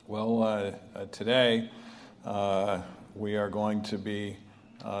Today we are going to be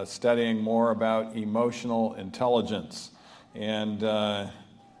studying more about emotional intelligence. And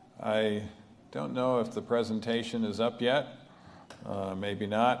I don't know if the presentation is up yet, maybe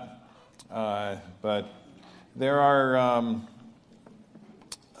not, but there are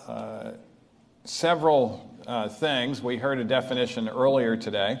several things. We heard a definition earlier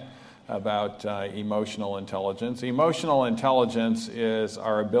today about emotional intelligence. Emotional intelligence is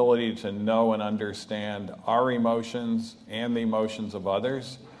our ability to know and understand our emotions and the emotions of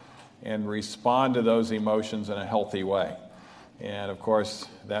others and respond to those emotions in a healthy way. And of course,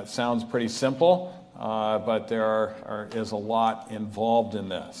 that sounds pretty simple, but there is a lot involved in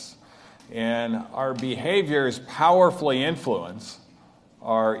this. And our behaviors powerfully influence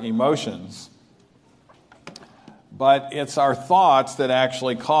our emotions, but it's our thoughts that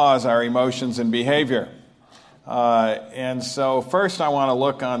actually cause our emotions and behavior. And so first I want to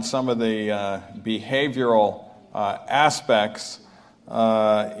look on some of the behavioral aspects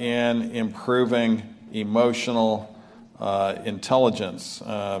in improving emotional intelligence.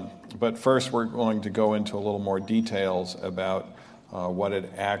 But first we're going to go into a little more details about what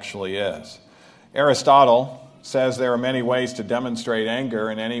it actually is. Aristotle says there are many ways to demonstrate anger,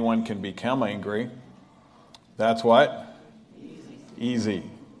 and anyone can become angry. That's what? Easy.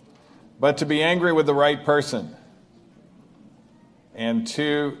 But to be angry with the right person and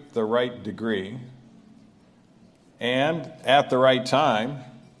to the right degree and at the right time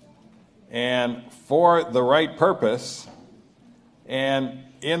and for the right purpose and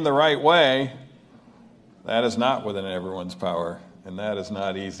in the right way, that is not within everyone's power, and that is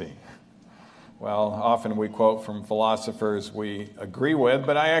not easy. Well, often we quote from philosophers we agree with,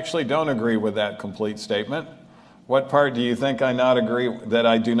 but I actually don't agree with that complete statement. What part do you think I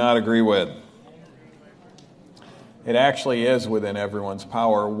do not agree with? It actually is within everyone's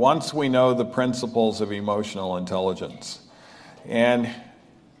power once we know the principles of emotional intelligence. And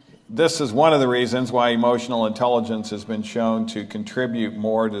this is one of the reasons why emotional intelligence has been shown to contribute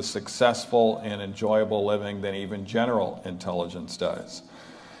more to successful and enjoyable living than even general intelligence does.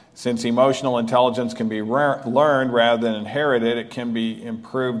 Since emotional intelligence can be learned rather than inherited, it can be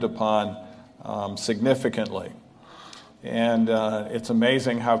improved upon significantly. And it's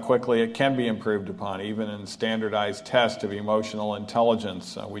amazing how quickly it can be improved upon, even in standardized tests of emotional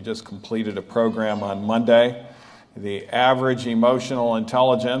intelligence. We just completed a program on Monday. The average emotional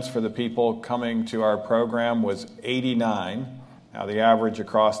intelligence for the people coming to our program was 89. Now, the average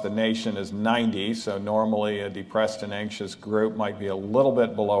across the nation is 90, so normally a depressed and anxious group might be a little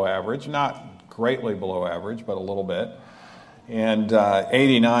bit below average, not greatly below average, but a little bit. And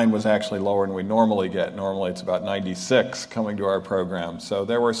 89 was actually lower than we normally get. Normally it's about 96 coming to our program. So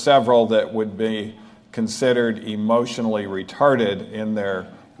there were several that would be considered emotionally retarded in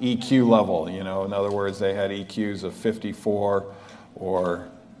their EQ level. In other words, they had EQs of 54 or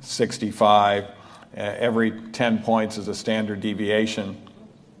 65. Every 10 points is a standard deviation.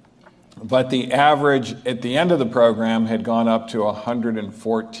 But the average at the end of the program had gone up to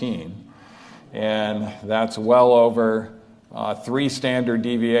 114. And that's well over 3 standard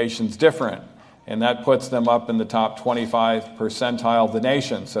deviations different, and that puts them up in the top 25 percentile of the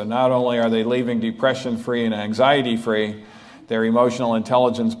nation. So not only are they leaving depression-free and anxiety-free, their emotional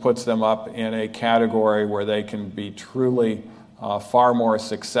intelligence puts them up in a category where they can be truly far more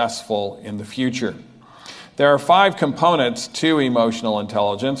successful in the future. There are 5 components to emotional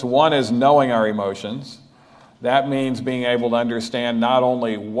intelligence. One is knowing our emotions. That means being able to understand not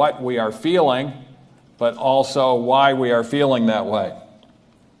only what we are feeling, but also why we are feeling that way.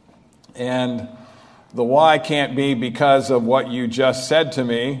 And the why can't be because of what you just said to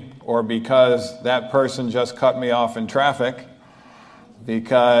me, or because that person just cut me off in traffic,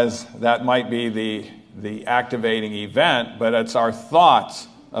 because that might be the activating event, but it's our thoughts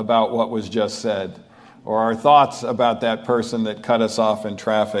about what was just said, or our thoughts about that person that cut us off in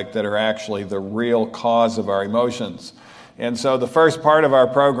traffic that are actually the real cause of our emotions. And so the first part of our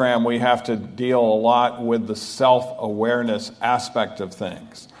program, we have to deal a lot with the self-awareness aspect of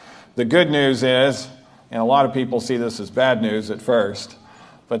things. The good news is, and a lot of people see this as bad news at first,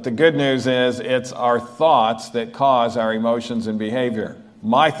 but the good news is it's our thoughts that cause our emotions and behavior.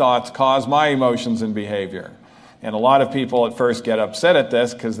 My thoughts cause my emotions and behavior. And a lot of people at first get upset at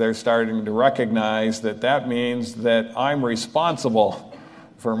this because they're starting to recognize that means that I'm responsible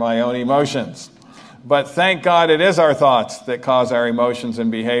for my own emotions. But thank God it is our thoughts that cause our emotions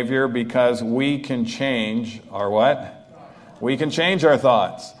and behavior, because we can change our what? We can change our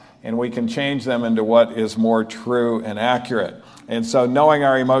thoughts, and we can change them into what is more true and accurate. And so knowing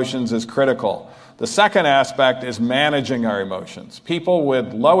our emotions is critical. The second aspect is managing our emotions. People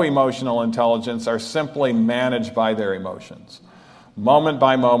with low emotional intelligence are simply managed by their emotions. Moment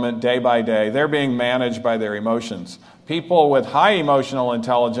by moment, day by day, they're being managed by their emotions. People with high emotional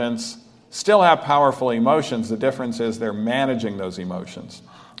intelligence still have powerful emotions. The difference is they're managing those emotions.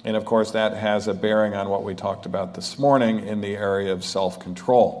 And of course, that has a bearing on what we talked about this morning in the area of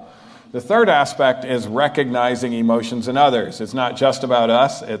self-control. The third aspect is recognizing emotions in others. It's not just about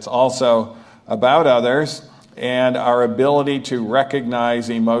us, it's also about others. And our ability to recognize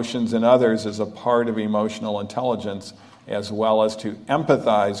emotions in others is a part of emotional intelligence, as well as to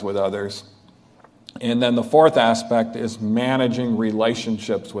empathize with others. And then the fourth aspect is managing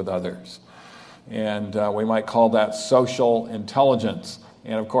relationships with others. And we might call that social intelligence.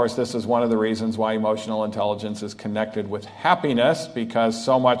 And of course, this is one of the reasons why emotional intelligence is connected with happiness, because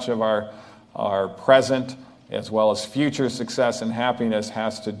so much of our present as well as future success and happiness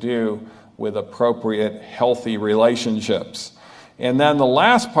has to do with appropriate, healthy relationships. And then the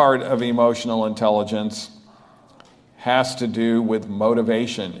last part of emotional intelligence has to do with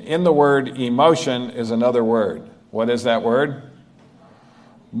motivation. In the word emotion is another word. What is that word?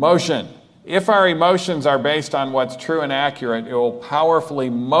 Motion. If our emotions are based on what's true and accurate, it will powerfully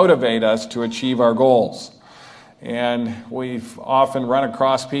motivate us to achieve our goals. And we've often run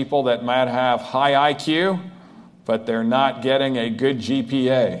across people that might have high IQ, but they're not getting a good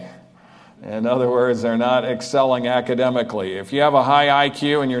GPA. In other words, they're not excelling academically. If you have a high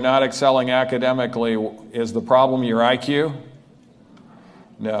IQ and you're not excelling academically, is the problem your IQ?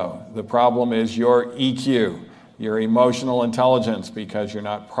 No, the problem is your EQ, your emotional intelligence, because you're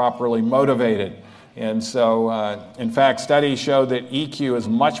not properly motivated. And so, in fact, studies show that EQ is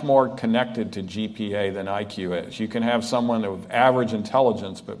much more connected to GPA than IQ is. You can have someone of average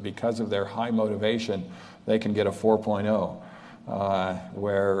intelligence, but because of their high motivation, they can get a 4.0.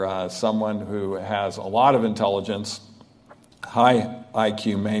 Where someone who has a lot of intelligence, high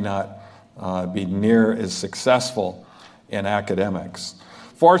IQ, may not be near as successful in academics.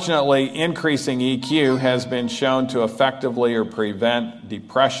 Fortunately, increasing EQ has been shown to effectively or prevent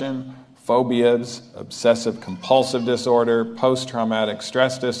depression, phobias, obsessive-compulsive disorder, post-traumatic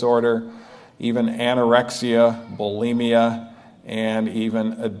stress disorder, even anorexia, bulimia, and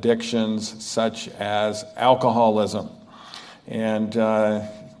even addictions such as alcoholism. And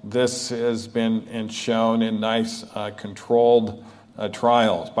this has been shown in nice controlled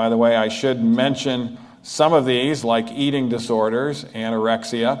trials. By the way, I should mention some of these, like eating disorders,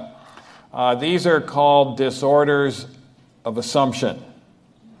 anorexia. These are called disorders of assumption.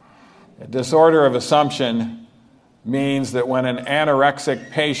 A disorder of assumption means that when an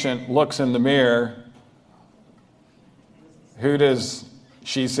anorexic patient looks in the mirror, who does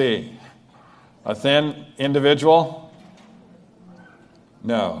she see? A thin individual?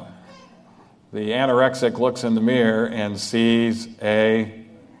 No. The anorexic looks in the mirror and sees a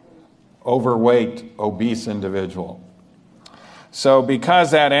overweight, obese individual. So because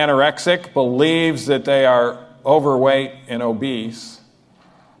that anorexic believes that they are overweight and obese,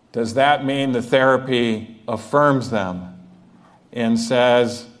 does that mean the therapy affirms them and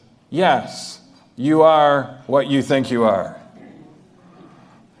says, yes, you are what you think you are?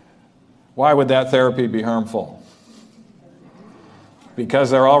 Why would that therapy be harmful?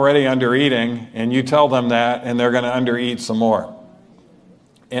 Because they're already under-eating, and you tell them that, and they're going to under-eat some more.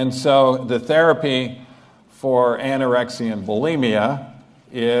 And so the therapy for anorexia and bulimia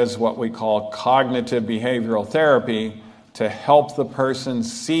is what we call cognitive behavioral therapy, to help the person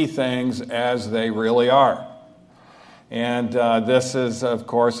see things as they really are. And this is, of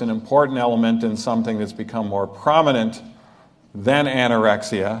course, an important element in something that's become more prominent than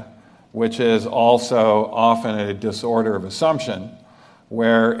anorexia, which is also often a disorder of assumption,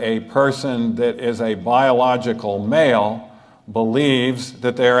 where a person that is a biological male believes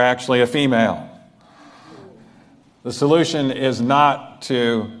that they're actually a female. The solution is not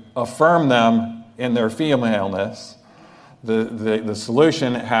to affirm them in their femaleness. The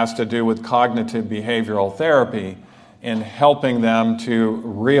solution has to do with cognitive behavioral therapy in helping them to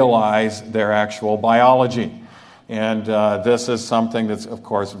realize their actual biology. And this is something that's, of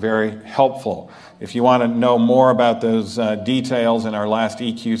course, very helpful. If you want to know more about those details, in our last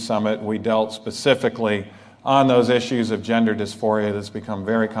EQ Summit, we dealt specifically on those issues of gender dysphoria that's become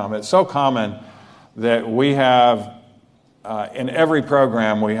very common. It's so common that we have, in every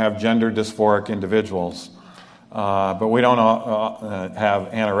program, we have gender dysphoric individuals. But we don't have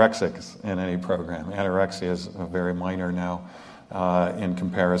anorexics in any program. Anorexia is very minor now in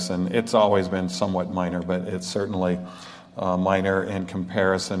comparison. It's always been somewhat minor, but it's certainly minor in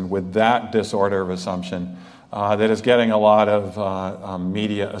comparison with that disorder of assumption that is getting a lot of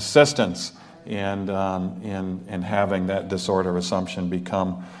media assistance and having that disorder assumption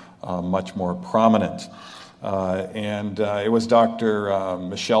become much more prominent. It was Dr.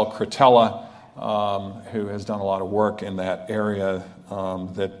 Michelle Cretella, who has done a lot of work in that area,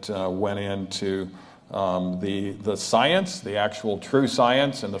 that went into the science, the actual true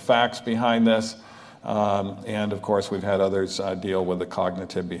science and the facts behind this. And of course, we've had others deal with the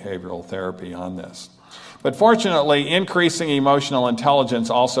cognitive behavioral therapy on this. But fortunately, increasing emotional intelligence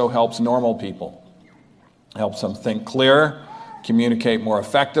also helps normal people. Helps them think clearer, communicate more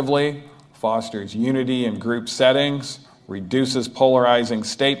effectively, fosters unity in group settings, reduces polarizing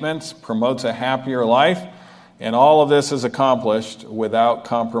statements, promotes a happier life, and all of this is accomplished without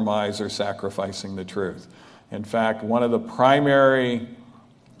compromise or sacrificing the truth. In fact, one of the primary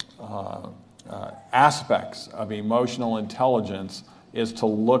aspects of emotional intelligence is to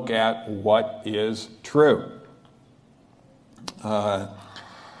look at what is true.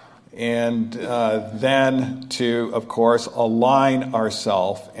 And then to, of course, align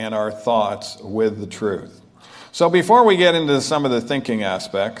ourselves and our thoughts with the truth. So before we get into some of the thinking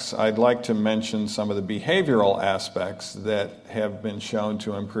aspects, I'd like to mention some of the behavioral aspects that have been shown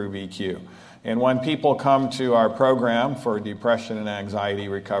to improve EQ. And when people come to our program for depression and anxiety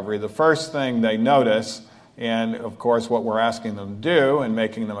recovery, the first thing they notice, and of course what we're asking them to do and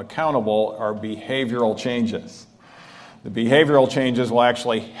making them accountable, are behavioral changes. The behavioral changes will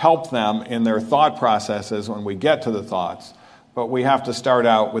actually help them in their thought processes when we get to the thoughts, but we have to start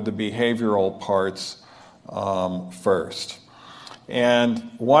out with the behavioral parts first.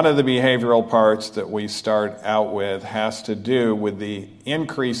 And one of the behavioral parts that we start out with has to do with the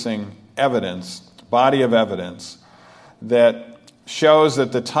increasing evidence, body of evidence, that shows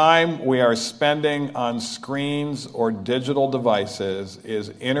that the time we are spending on screens or digital devices is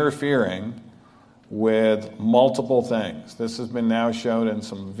interfering with multiple things. This has been now shown in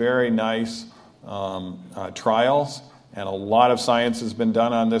some very nice trials, and a lot of science has been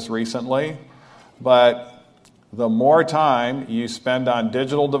done on this recently. But the more time you spend on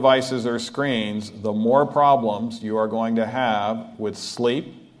digital devices or screens, the more problems you are going to have with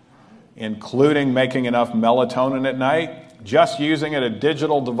sleep, including making enough melatonin at night. Just using a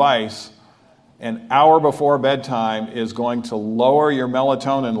digital device an hour before bedtime is going to lower your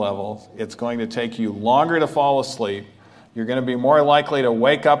melatonin levels. It's going to take you longer to fall asleep. You're going to be more likely to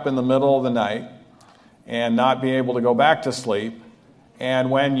wake up in the middle of the night and not be able to go back to sleep.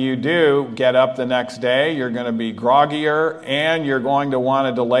 And when you do get up the next day, you're going to be groggier, and you're going to want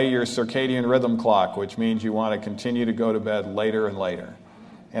to delay your circadian rhythm clock, which means you want to continue to go to bed later and later.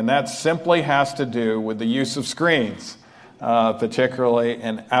 And that simply has to do with the use of screens, particularly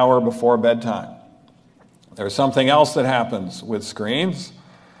an hour before bedtime. There's something else that happens with screens,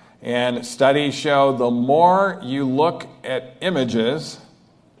 and studies show the more you look at images,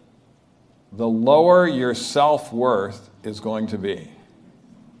 the lower your self-worth is going to be.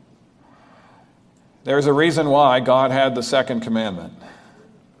 There's a reason why God had the second commandment.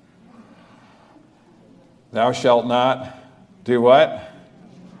 Thou shalt not do what?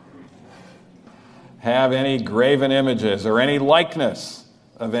 Have any graven images or any likeness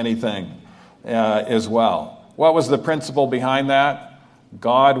of anything as well. What was the principle behind that?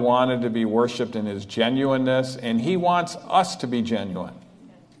 God wanted to be worshipped in his genuineness, and he wants us to be genuine.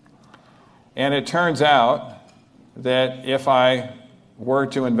 And it turns out that if I were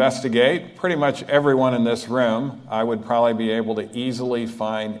to investigate pretty much everyone in this room, I would probably be able to easily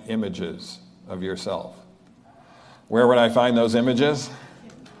find images of yourself. Where would I find those images?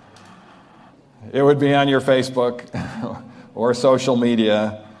 It would be on your Facebook or social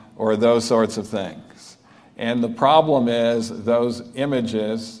media or those sorts of things. And the problem is those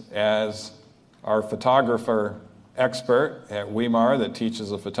images, as our photographer expert at Weimar that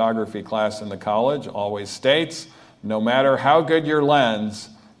teaches a photography class in the college always states, no matter how good your lens,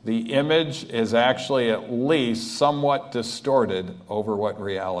 the image is actually at least somewhat distorted over what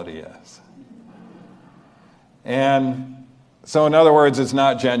reality is. And so in other words, it's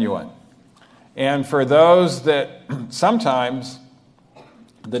not genuine. And for those that sometimes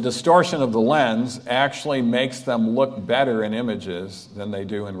the distortion of the lens actually makes them look better in images than they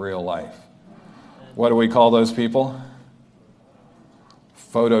do in real life. What do we call those people?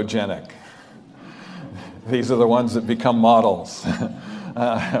 Photogenic. These are the ones that become models,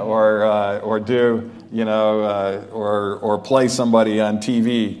 or do, or play somebody on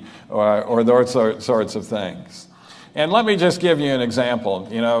TV, or those sorts of things. And let me just give you an example.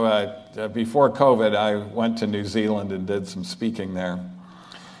 Before COVID, I went to New Zealand and did some speaking there.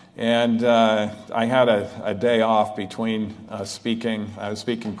 And I had a day off between speaking. I was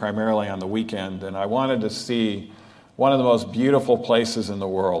speaking primarily on the weekend, and I wanted to see one of the most beautiful places in the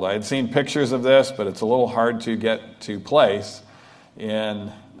world. I had seen pictures of this, but it's a little hard to get to place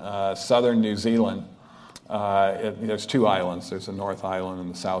in southern New Zealand. There's two islands. There's the North Island and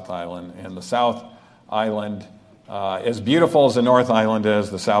the South Island. And the South Island, as beautiful as the North Island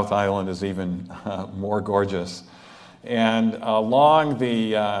is, the South Island is even more gorgeous. And along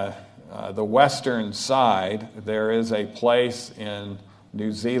the western side, there is a place in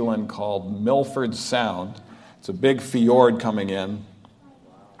New Zealand called Milford Sound. It's a big fjord coming in.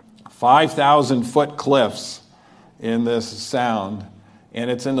 5,000-foot cliffs in this sound, and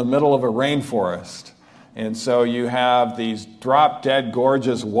it's in the middle of a rainforest. And so you have these drop-dead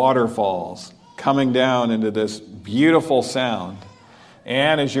gorgeous waterfalls coming down into this beautiful sound.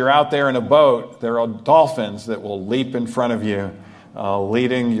 And as you're out there in a boat, there are dolphins that will leap in front of you,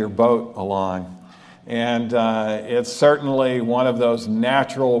 leading your boat along. And it's certainly one of those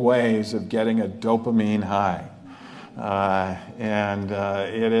natural ways of getting a dopamine high. It's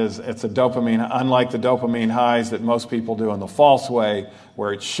a dopamine, unlike the dopamine highs that most people do in the false way,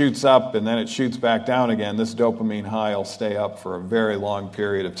 where it shoots up and then it shoots back down again. This dopamine high will stay up for a very long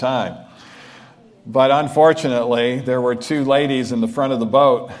period of time. But unfortunately, there were two ladies in the front of the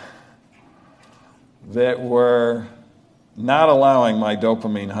boat that were not allowing my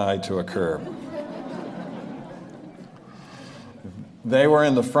dopamine high to occur. They were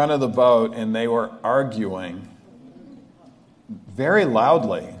in the front of the boat and they were arguing very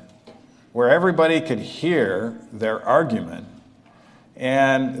loudly, where everybody could hear their argument,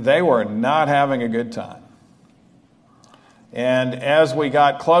 and they were not having a good time. And as we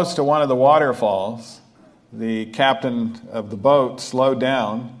got close to one of the waterfalls, the captain of the boat slowed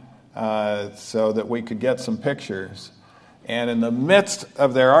down so that we could get some pictures. And in the midst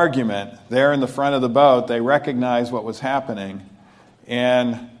of their argument, there in the front of the boat, they recognized what was happening,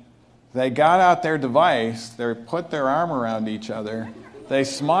 and they got out their device, they put their arm around each other, they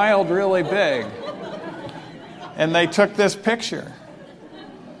smiled really big, and they took this picture.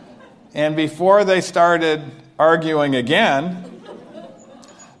 And before they started arguing again,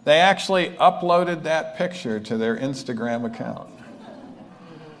 they actually uploaded that picture to their Instagram account.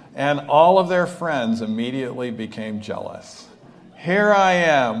 And all of their friends immediately became jealous. Here I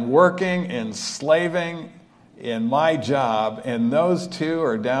am working and slaving in my job, and those two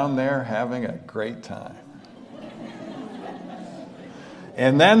are down there having a great time.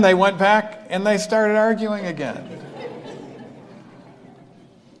 And then they went back and they started arguing again.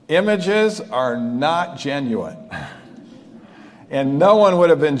 Images are not genuine. And no one would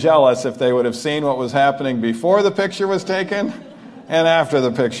have been jealous if they would have seen what was happening before the picture was taken and after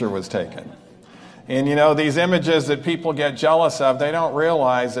the picture was taken. And you know, these images that people get jealous of, they don't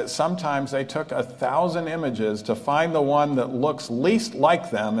realize that sometimes they took 1,000 images to find the one that looks least like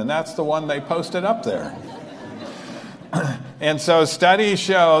them, and that's the one they posted up there. And so studies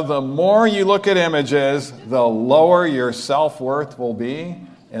show the more you look at images, the lower your self-worth will be,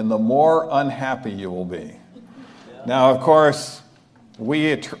 and the more unhappy you will be. Now, of course,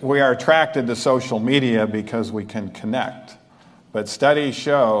 we are attracted to social media because we can connect. But studies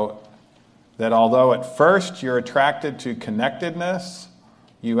show that although at first you're attracted to connectedness,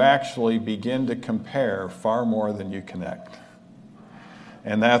 you actually begin to compare far more than you connect.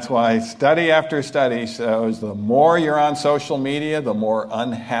 And that's why study after study shows the more you're on social media, the more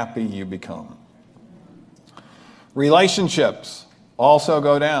unhappy you become. Relationships also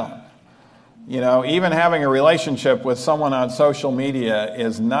go down. You know, even having a relationship with someone on social media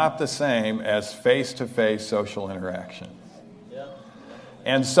is not the same as face-to-face social interaction.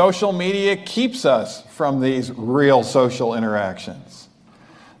 And social media keeps us from these real social interactions.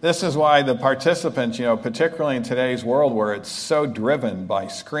 This is why the participants, you know, particularly in today's world where it's so driven by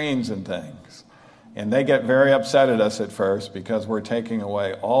screens and things, and they get very upset at us at first because we're taking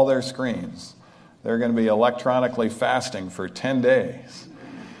away all their screens. They're going to be electronically fasting for 10 days.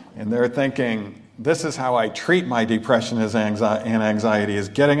 And they're thinking, this is how I treat my depression and anxiety, is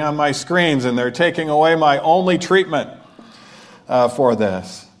getting on my screens, and they're taking away my only treatment for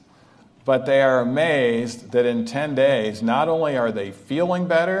this. But they are amazed that in 10 days, not only are they feeling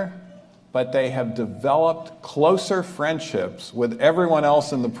better, but they have developed closer friendships with everyone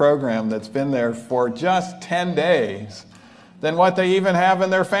else in the program that's been there for just 10 days than what they even have in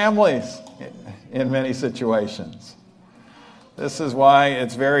their families in many situations. This is why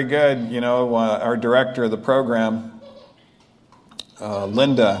it's very good, you know, our director of the program,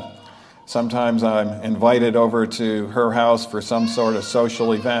 Linda, sometimes I'm invited over to her house for some sort of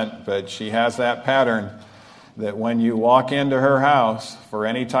social event, but she has that pattern that when you walk into her house for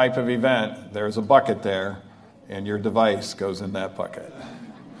any type of event, there's a bucket there, and your device goes in that bucket.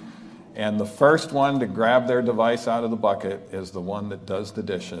 And the first one to grab their device out of the bucket is the one that does the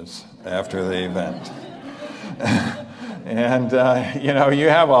dishes after the event. And, you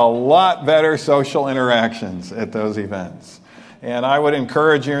have a lot better social interactions at those events. And I would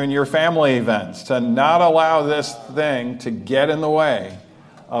encourage you in your family events to not allow this thing to get in the way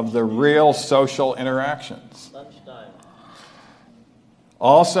of the real social interactions. Lunchtime.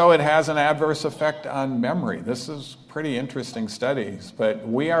 Also, it has an adverse effect on memory. This is pretty interesting studies, but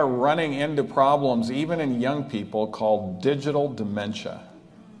we are running into problems even in young people called digital dementia.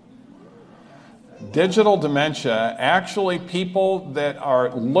 Digital dementia, actually people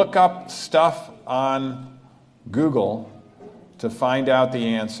that look up stuff on Google to find out the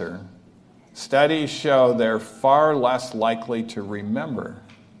answer, studies show they're far less likely to remember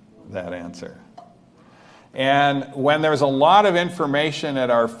that answer. And when there's a lot of information at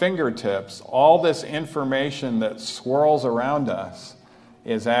our fingertips, all this information that swirls around us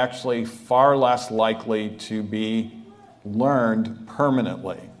is actually far less likely to be learned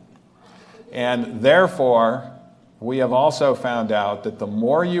permanently. And therefore, we have also found out that the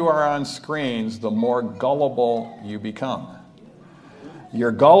more you are on screens, the more gullible you become.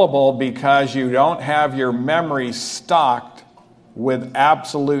 You're gullible because you don't have your memory stocked with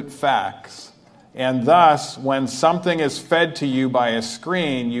absolute facts. And thus, when something is fed to you by a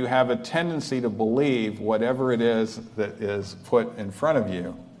screen, you have a tendency to believe whatever it is that is put in front of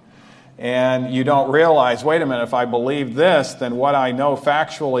you. And you don't realize, wait a minute, if I believe this, then what I know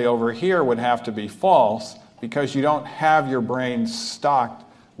factually over here would have to be false, because you don't have your brain stocked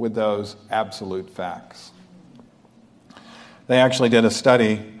with those absolute facts. They actually did a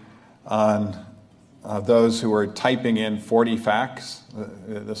study on those who were typing in 40 facts.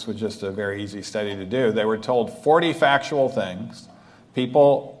 This was just a very easy study to do. They were told 40 factual things.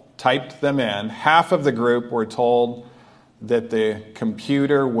 People typed them in. Half of the group were told that the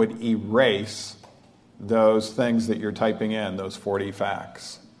computer would erase those things that you're typing in, those 40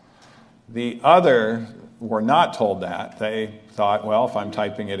 facts. The other were not told that. They thought, well, if I'm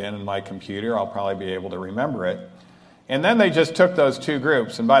typing it in my computer, I'll probably be able to remember it. And then they just took those two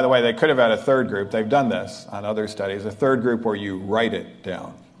groups. And by the way, they could have had a third group. They've done this on other studies. A third group where you write it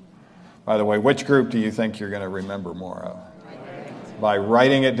down. By the way, which group do you think you're going to remember more of? By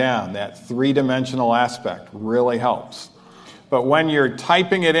writing it down. That three-dimensional aspect really helps. But when you're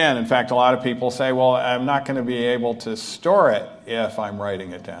typing it in fact, a lot of people say, well, I'm not going to be able to store it if I'm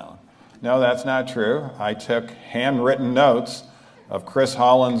writing it down. No, that's not true. I took handwritten notes of Chris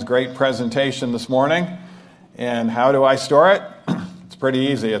Holland's great presentation this morning. And how do I store it? It's pretty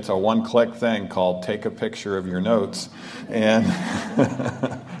easy. It's a one-click thing called take a picture of your notes. And,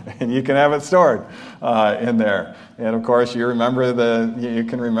 and you can have it stored in there. And of course, you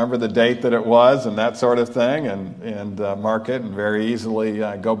can remember the date that it was and that sort of thing, and mark it and very easily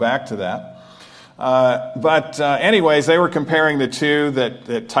go back to that. But anyways, they were comparing the two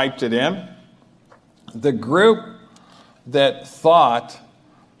that typed it in. The group that thought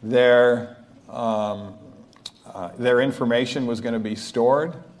their information was going to be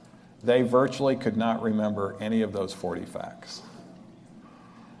stored, they virtually could not remember any of those 40 facts.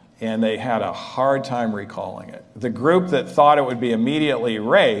 And they had a hard time recalling it. The group that thought it would be immediately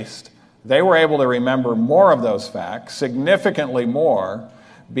erased, they were able to remember more of those facts, significantly more,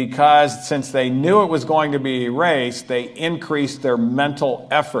 because since they knew it was going to be erased, they increased their mental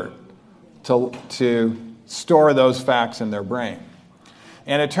effort to store those facts in their brain.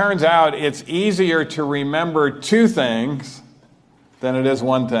 And it turns out it's easier to remember two things than it is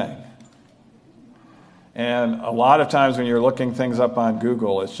one thing. And a lot of times when you're looking things up on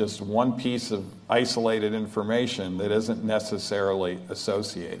Google, it's just one piece of isolated information that isn't necessarily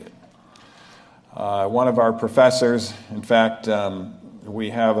associated. One of our professors, in fact, we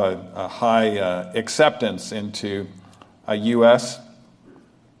have a high acceptance into U.S.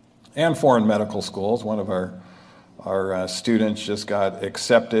 and foreign medical schools. One of our students just got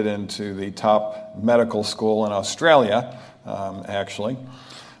accepted into the top medical school in Australia, actually.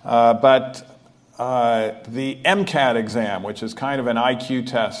 But the MCAT exam, which is kind of an IQ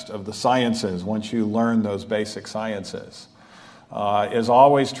test of the sciences, once you learn those basic sciences, is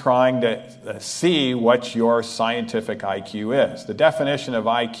always trying to see what your scientific IQ is. The definition of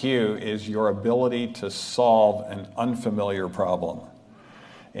IQ is your ability to solve an unfamiliar problem.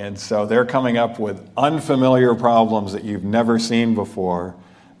 And so they're coming up with unfamiliar problems that you've never seen before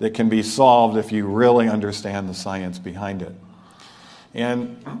that can be solved if you really understand the science behind it.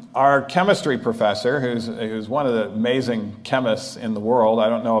 And our chemistry professor, who's one of the amazing chemists in the world, I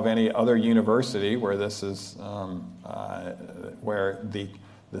don't know of any other university where this is, where the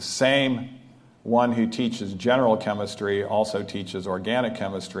same one who teaches general chemistry also teaches organic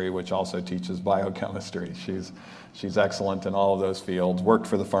chemistry, which also teaches biochemistry. She's excellent in all of those fields, worked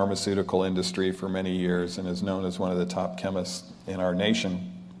for the pharmaceutical industry for many years, and is known as one of the top chemists in our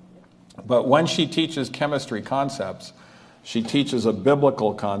nation. But when she teaches chemistry concepts, she teaches a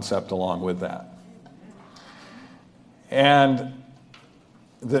biblical concept along with that. And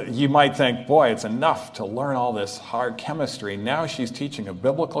you might think, boy, it's enough to learn all this hard chemistry. Now she's teaching a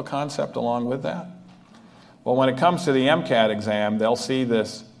biblical concept along with that. Well, when it comes to the MCAT exam, they'll see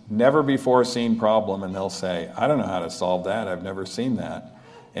this never-before-seen problem, and they'll say, I don't know how to solve that. I've never seen that.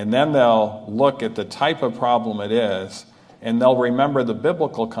 And then they'll look at the type of problem it is, and they'll remember the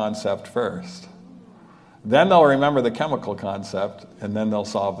biblical concept first. Then they'll remember the chemical concept, and then they'll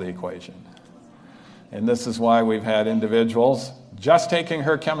solve the equation. And this is why we've had individuals just taking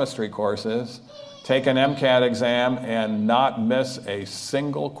her chemistry courses, take an MCAT exam, and not miss a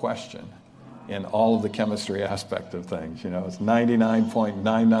single question in all of the chemistry aspect of things. It's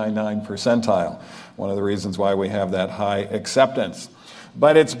 99.999 percentile, one of the reasons why we have that high acceptance.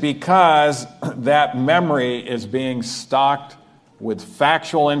 But it's because that memory is being stocked with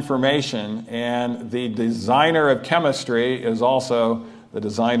factual information, and the designer of chemistry is also the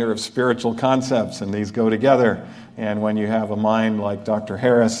designer of spiritual concepts, and these go together. And when you have a mind like Dr.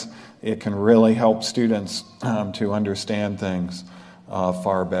 Harris, it can really help students to understand things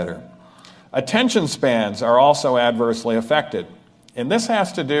far better. Attention spans are also adversely affected. And this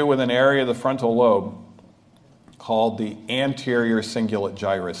has to do with an area of the frontal lobe called the anterior cingulate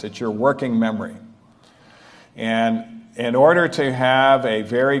gyrus. It's your working memory. And in order to have a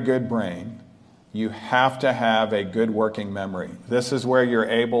very good brain, you have to have a good working memory. This is where you're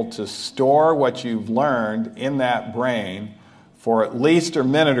able to store what you've learned in that brain for at least a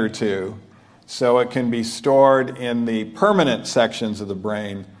minute or two, so it can be stored in the permanent sections of the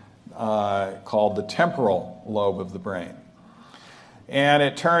brain called the temporal lobe of the brain. And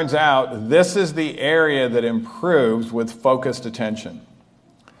it turns out this is the area that improves with focused attention.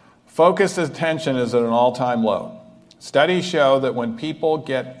 Focused attention is at an all-time low. Studies show that when people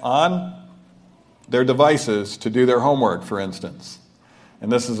get on their devices to do their homework, for instance.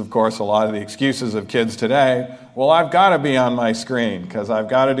 And this is, of course, a lot of the excuses of kids today. Well, I've got to be on my screen because I've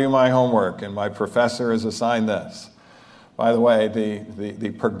got to do my homework and my professor has assigned this. By the way,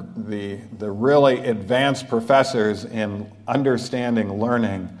 the really advanced professors in understanding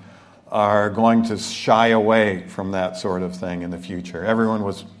learning are going to shy away from that sort of thing in the future. Everyone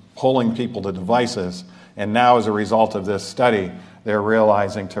was pulling people to devices, and now as a result of this study, they're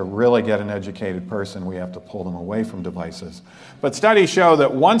realizing to really get an educated person, we have to pull them away from devices. But studies show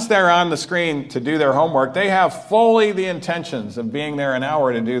that once they're on the screen to do their homework, they have fully the intentions of being there an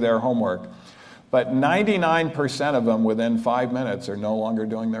hour to do their homework. But 99% of them within 5 minutes are no longer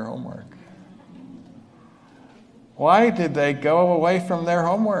doing their homework. Why did they go away from their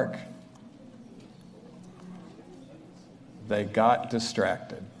homework? They got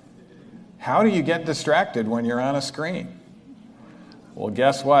distracted. How do you get distracted when you're on a screen? Well,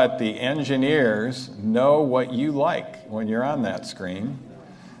 guess what? The engineers know what you like when you're on that screen.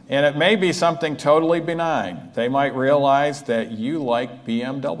 And it may be something totally benign. They might realize that you like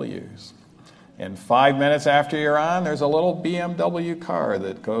BMWs. And 5 minutes after you're on, there's a little BMW car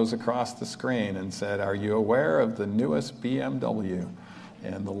that goes across the screen and said, are you aware of the newest BMW?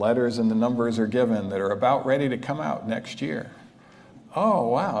 And the letters and the numbers are given that are about ready to come out next year. Oh,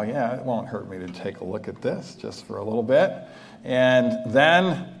 wow, yeah, it won't hurt me to take a look at this just for a little bit. And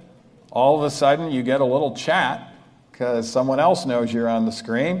then all of a sudden you get a little chat because someone else knows you're on the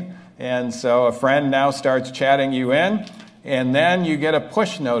screen. And so a friend now starts chatting you in, and then you get a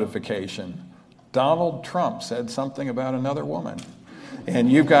push notification. Donald Trump said something about another woman.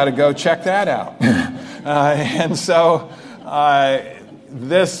 And you've got to go check that out. And so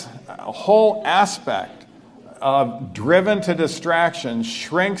this whole aspect of driven to distraction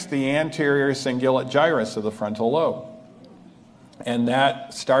shrinks the anterior cingulate gyrus of the frontal lobe. And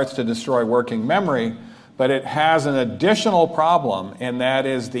that starts to destroy working memory, but it has an additional problem, and that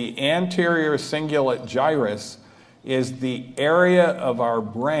is the anterior cingulate gyrus is the area of our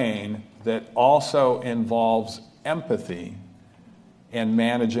brain that also involves empathy and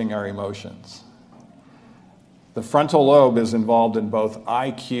managing our emotions. The frontal lobe is involved in both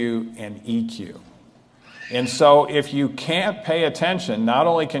IQ and EQ. And so if you can't pay attention, not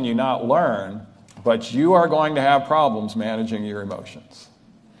only can you not learn, but you are going to have problems managing your emotions.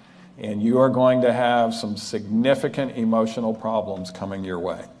 And you are going to have some significant emotional problems coming your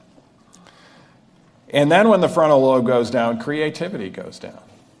way. And then when the frontal lobe goes down, creativity goes down.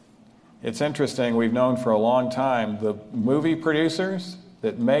 It's interesting, we've known for a long time, the movie producers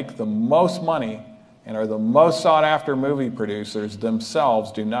that make the most money and are the most sought-after movie producers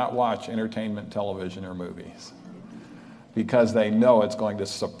themselves do not watch entertainment television or movies because they know it's going to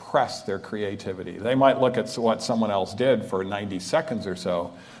suppress their creativity. They might look at what someone else did for 90 seconds or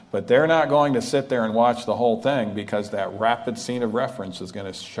so, but they're not going to sit there and watch the whole thing because that rapid scene of reference is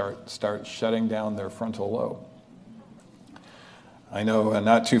going to start shutting down their frontal lobe. I know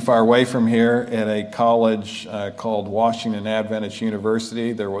not too far away from here at a college called Washington Adventist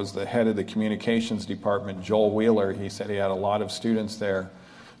University, there was the head of the communications department, Joel Wheeler. He said he had a lot of students there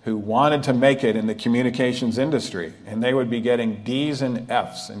who wanted to make it in the communications industry, and they would be getting D's and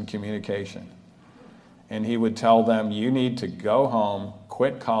F's in communication. And he would tell them, you need to go home,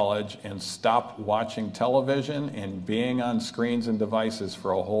 quit college, and stop watching television and being on screens and devices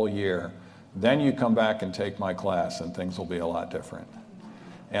for a whole year. Then you come back and take my class, and things will be a lot different.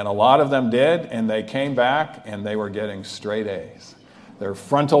 And a lot of them did, and they came back, and they were getting straight A's. Their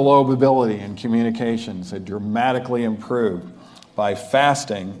frontal lobe ability in communications had dramatically improved by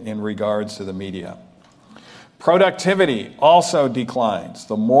fasting in regards to the media. Productivity also declines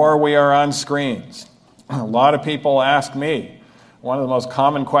the more we are on screens. A lot of people ask me, one of the most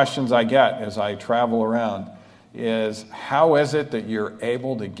common questions I get as I travel around is, how is it that you're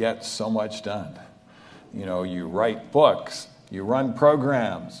able to get so much done? You know, you write books, you run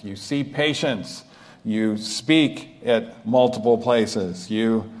programs, you see patients, you speak at multiple places,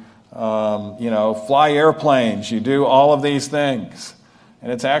 you fly airplanes, you do all of these things.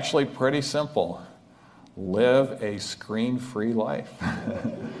 And it's actually pretty simple. Live a screen-free life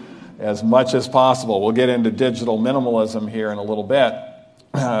as much as possible. We'll get into digital minimalism here in a little bit.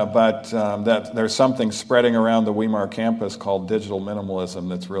 But there's something spreading around the Weimar campus called digital minimalism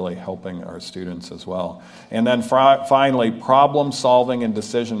that's really helping our students as well. And then finally, problem solving and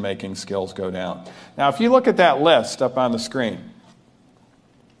decision making skills go down. Now, if you look at that list up on the screen,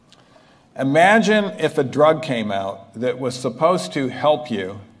 imagine if a drug came out that was supposed to help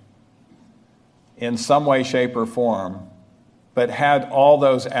you in some way, shape, or form, but had all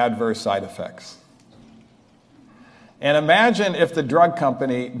those adverse side effects. And imagine if the drug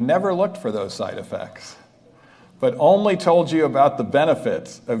company never looked for those side effects, but only told you about the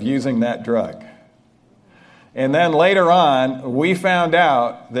benefits of using that drug. And then later on, we found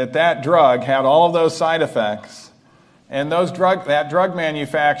out that that drug had all of those side effects, and that drug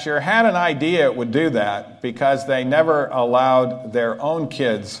manufacturer had an idea it would do that because they never allowed their own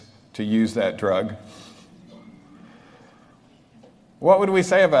kids to use that drug. What would we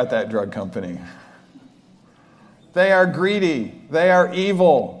say about that drug company? They are greedy. They are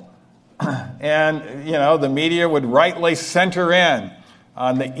evil. And, the media would rightly center in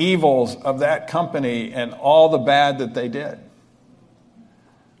on the evils of that company and all the bad that they did.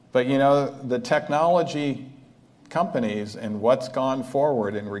 But, the technology companies and what's gone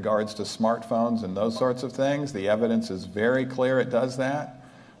forward in regards to smartphones and those sorts of things, the evidence is very clear it does that,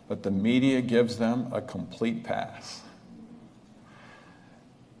 but the media gives them a complete pass.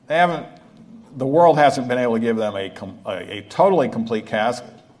 The world hasn't been able to give them a totally complete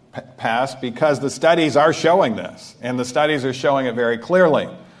pass because the studies are showing this, and the studies are showing it very clearly.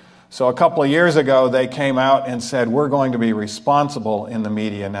 So a couple of years ago, they came out and said, we're going to be responsible in the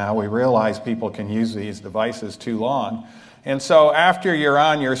media now. We realize people can use these devices too long. And so after you're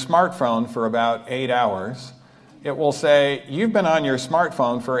on your smartphone for about 8 hours, it will say, you've been on your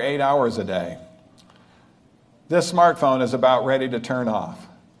smartphone for 8 hours a day. This smartphone is about ready to turn off.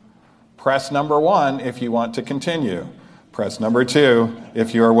 Press number 1 if you want to continue. Press number 2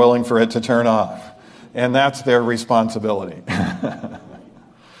 if you are willing for it to turn off. And that's their responsibility.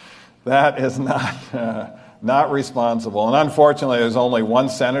 That is not responsible. And unfortunately, there's only one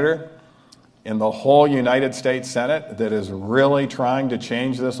senator in the whole United States Senate that is really trying to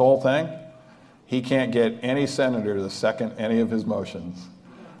change this whole thing. He can't get any senator to second any of his motions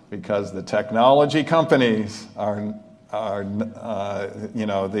because the technology companies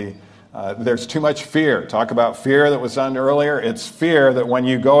there's too much fear. Talk about fear that was done earlier. It's fear that when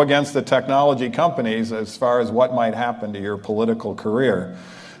you go against the technology companies as far as what might happen to your political career.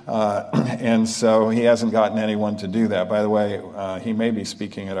 And so he hasn't gotten anyone to do that. By the way, he may be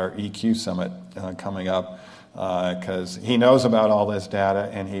speaking at our EQ Summit coming up because he knows about all this data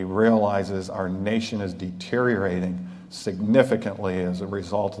and he realizes our nation is deteriorating significantly as a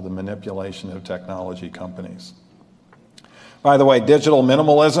result of the manipulation of technology companies. By the way, digital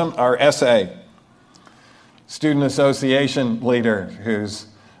minimalism, our SA, student association leader who's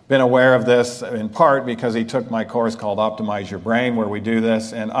been aware of this in part because he took my course called Optimize Your Brain where we do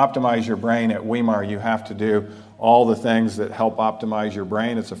this. And Optimize Your Brain at Weimar, you have to do all the things that help optimize your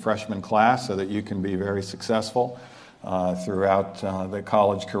brain. It's a freshman class so that you can be very successful. throughout the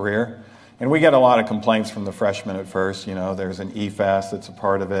college career. And we get a lot of complaints from the freshmen at first. You know, there's an E-fast that's a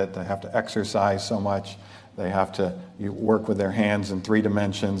part of it. They have to exercise so much. They have to work with their hands in 3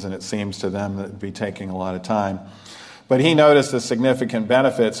 dimensions, and it seems to them that it'd be taking a lot of time. But he noticed a significant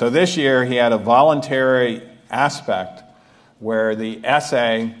benefit. So this year he had a voluntary aspect where the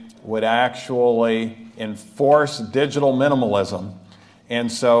essay would actually enforce digital minimalism.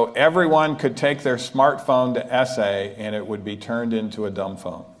 And so everyone could take their smartphone to essay, and it would be turned into a dumb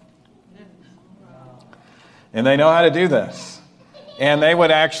phone. And they know how to do this. And they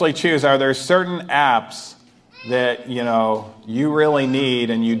would actually choose, are there certain apps that, you know, you really need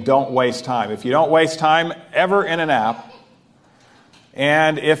and you don't waste time? If you don't waste time ever in an app,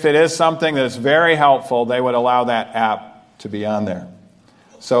 and if it is something that's very helpful, they would allow that app to be on there.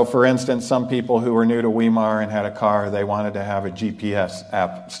 So, for instance, some people who were new to Weimar and had a car, they wanted to have a GPS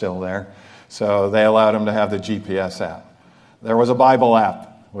app still there. So they allowed them to have the GPS app. There was a Bible app.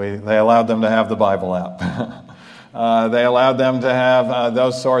 They allowed them to have the Bible app. They allowed them to have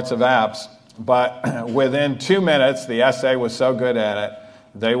those sorts of apps. But within 2 minutes, the essay was so good at it,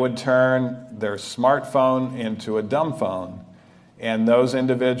 they would turn their smartphone into a dumb phone. And those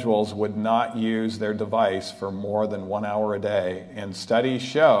individuals would not use their device for more than 1 hour a day. And studies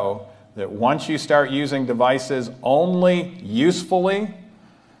show that once you start using devices only usefully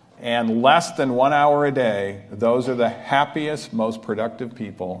and less than 1 hour a day, those are the happiest, most productive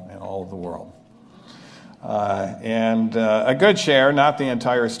people in all of the world. And a good share, not the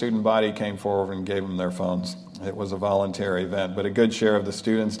entire student body, came forward and gave them their phones. It was a voluntary event, but a good share of the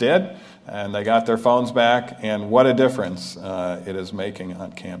students did, and they got their phones back, and what a difference it is making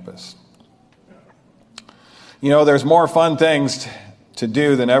on campus. You know, there's more fun things to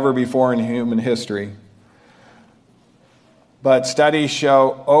do than ever before in human history. But studies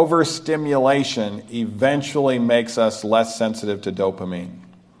show overstimulation eventually makes us less sensitive to dopamine,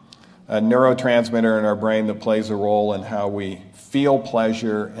 a neurotransmitter in our brain that plays a role in how we feel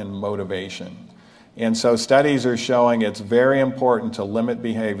pleasure and motivation. And so studies are showing it's very important to limit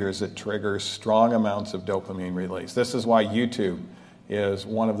behaviors that trigger strong amounts of dopamine release. This is why YouTube is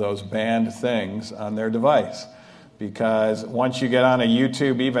one of those banned things on their device. Because once you get on a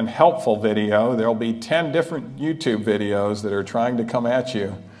YouTube even helpful video, there'll be 10 different YouTube videos that are trying to come at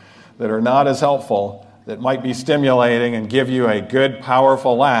you that are not as helpful, that might be stimulating and give you a good,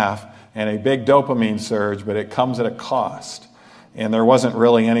 powerful laugh and a big dopamine surge, but it comes at a cost. And there wasn't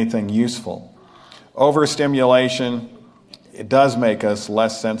really anything useful. Overstimulation, it does make us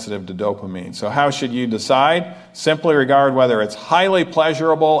less sensitive to dopamine. So how should you decide? Simply regard whether it's highly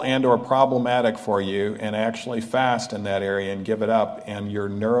pleasurable and or problematic for you, and actually fast in that area and give it up, and your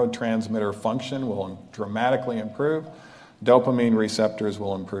neurotransmitter function will dramatically improve. Dopamine receptors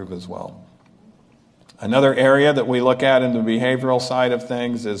will improve as well. Another area that we look at in the behavioral side of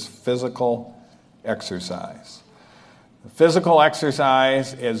things is physical exercise. Physical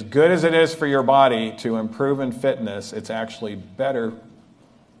exercise, as good as it is for your body to improve in fitness, it's actually better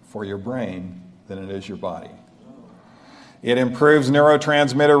for your brain than it is your body. It improves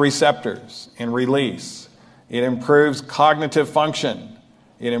neurotransmitter receptors and release. It improves cognitive function.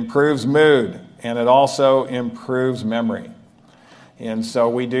 It improves mood, and it also improves memory. And so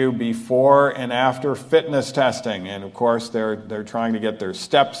we do before and after fitness testing. And of course, they're trying to get their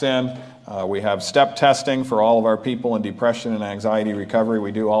steps in. We have step testing for all of our people in depression and anxiety recovery.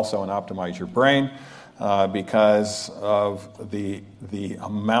 We do also an Optimize Your Brain because of the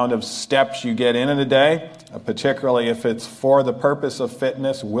amount of steps you get in a day, particularly if it's for the purpose of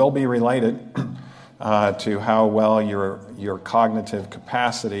fitness, will be related to how well your cognitive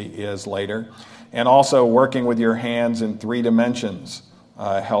capacity is later. And also working with your hands in 3 dimensions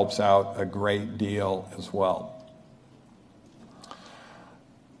helps out a great deal as well.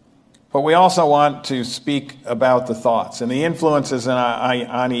 But we also want to speak about the thoughts. And the influences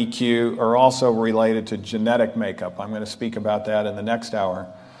on EQ are also related to genetic makeup. I'm going to speak about that in the next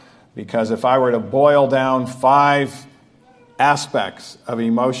hour. Because if I were to boil down 5 aspects of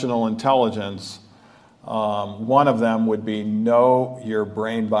emotional intelligence, one of them would be know your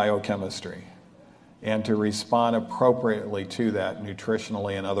brain biochemistry and to respond appropriately to that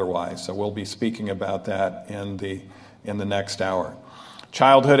nutritionally and otherwise. So we'll be speaking about that in the next hour.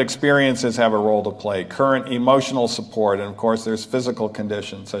 Childhood experiences have a role to play, current emotional support, and of course there's physical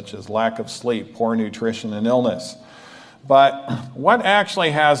conditions such as lack of sleep, poor nutrition, and illness. But what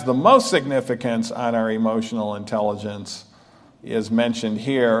actually has the most significance on our emotional intelligence is mentioned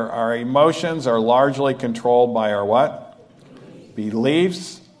here. Our emotions are largely controlled by our what?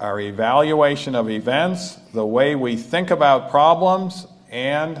 Beliefs, our evaluation of events, the way we think about problems,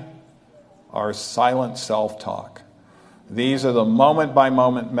 and our silent self-talk. These are the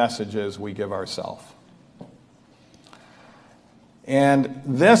moment-by-moment messages we give ourselves. And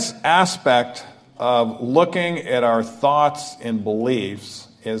this aspect of looking at our thoughts and beliefs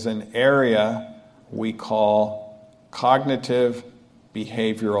is an area we call cognitive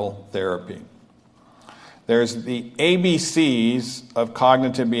behavioral therapy. There's the ABCs of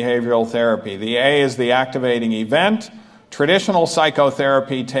cognitive behavioral therapy. The A is the activating event. Traditional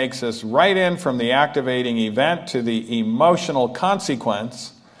psychotherapy takes us right in from the activating event to the emotional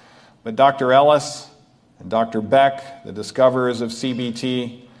consequence. But Dr. Ellis and Dr. Beck, the discoverers of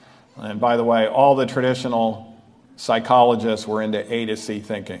CBT, and by the way, all the traditional psychologists were into A to C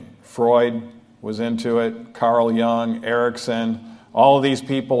thinking. Freud was into it, Carl Jung, Erickson. All of these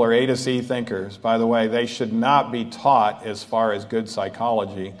people are A to C thinkers. By the way, they should not be taught as far as good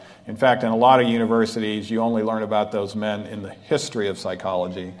psychology. In fact, in a lot of universities, you only learn about those men in the history of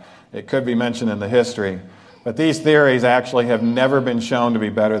psychology. It could be mentioned in the history. But these theories actually have never been shown to be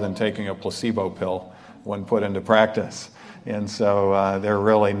better than taking a placebo pill when put into practice. And so they're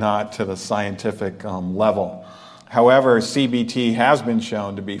really not to the scientific level. However, CBT has been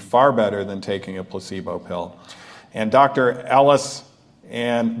shown to be far better than taking a placebo pill. And Dr. Ellis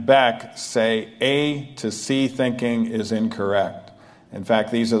and Beck say A to C thinking is incorrect. In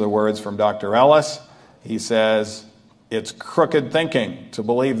fact, these are the words from Dr. Ellis. He says, it's crooked thinking to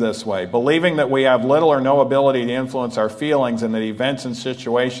believe this way. Believing that we have little or no ability to influence our feelings and that events and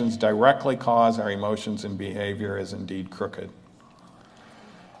situations directly cause our emotions and behavior is indeed crooked.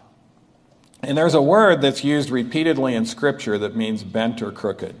 And there's a word that's used repeatedly in Scripture that means bent or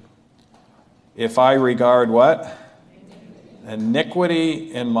crooked. If I regard what?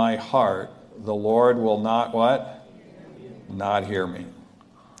 Iniquity in my heart, the Lord will not what? Not hear me.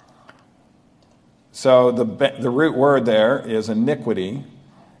 So the root word there is iniquity.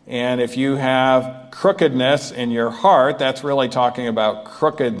 And if you have crookedness in your heart, that's really talking about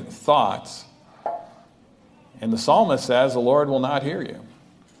crooked thoughts. And the psalmist says the Lord will not hear you.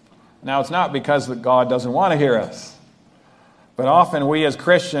 Now, it's not because that God doesn't want to hear us. But often we as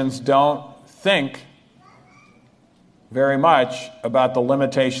Christians don't think very much about the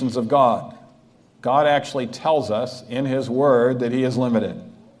limitations of God. God actually tells us in His Word that He is limited.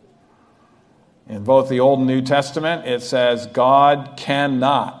 In both the Old and New Testament, it says God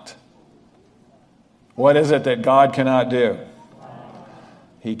cannot. What is it that God cannot do?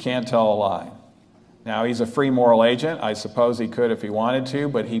 He can't tell a lie. Now, He's a free moral agent. I suppose He could if He wanted to,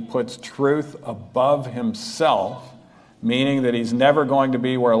 but He puts truth above Himself, meaning that He's never going to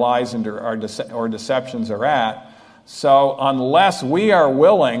be where lies or deceptions are at. So unless we are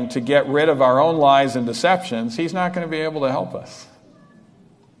willing to get rid of our own lies and deceptions, He's not going to be able to help us.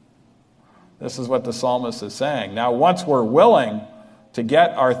 This is what the psalmist is saying. Now, once we're willing to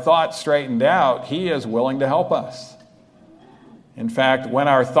get our thoughts straightened out, He is willing to help us. In fact, when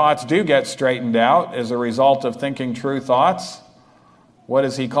our thoughts do get straightened out as a result of thinking true thoughts, what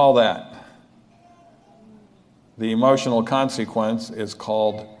does He call that? The emotional consequence is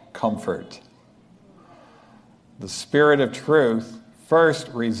called comfort. The Spirit of truth first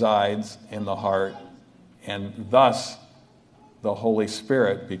resides in the heart, and thus the Holy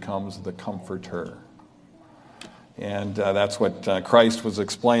Spirit becomes the comforter. And that's what Christ was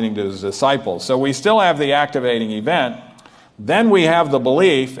explaining to His disciples. So we still have the activating event. Then we have the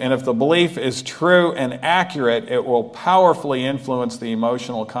belief, and if the belief is true and accurate, it will powerfully influence the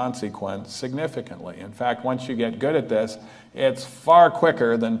emotional consequence significantly. In fact, once you get good at this, it's far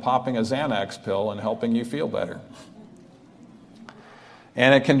quicker than popping a Xanax pill and helping you feel better.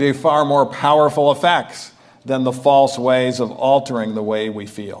 And it can do far more powerful effects than the false ways of altering the way we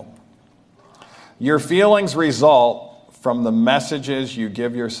feel. Your feelings result from the messages you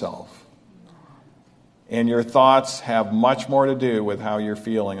give yourself. And your thoughts have much more to do with how you're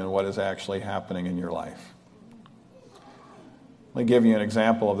feeling and what is actually happening in your life. Let me give you an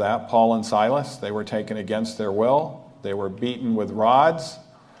example of that. Paul and Silas, they were taken against their will. They were beaten with rods.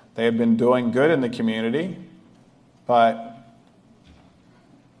 They had been doing good in the community, but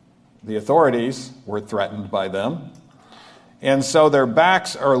the authorities were threatened by them. And so their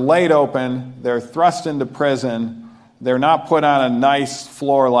backs are laid open. They're thrust into prison. They're not put on a nice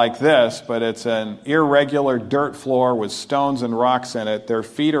floor like this, but it's an irregular dirt floor with stones and rocks in it. Their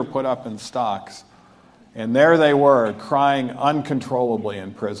feet are put up in stocks. And there they were, crying uncontrollably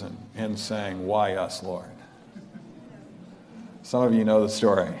in prison and saying, "Why us, Lord?" Some of you know the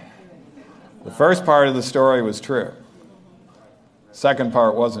story. The first part of the story was true. Second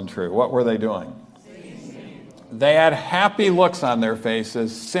part wasn't true. What were they doing? They had happy looks on their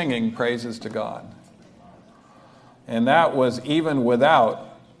faces, singing praises to God. And that was even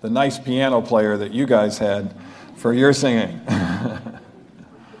without the nice piano player that you guys had for your singing.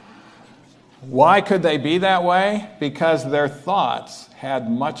 Why could they be that way? Because their thoughts had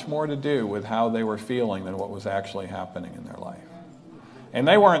much more to do with how they were feeling than what was actually happening in their life. And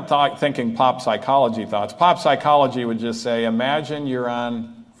they weren't thinking pop psychology thoughts. Pop psychology would just say, imagine you're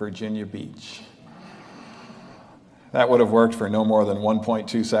on Virginia Beach. That would have worked for no more than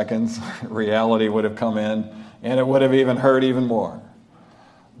 1.2 seconds. Reality would have come in, and it would have even hurt even more.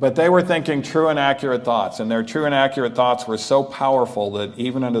 But they were thinking true and accurate thoughts, and their true and accurate thoughts were so powerful that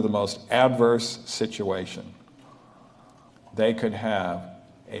even under the most adverse situation, they could have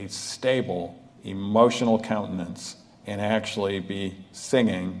a stable emotional countenance and actually be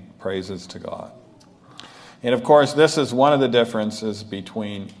singing praises to God. And of course, this is one of the differences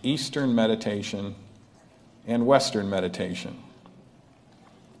between Eastern meditation and Western meditation.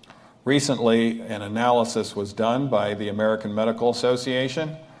 Recently, an analysis was done by the American Medical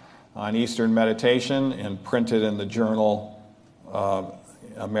Association on Eastern meditation and printed in the journal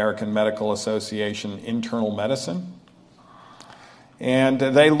American Medical Association Internal Medicine. And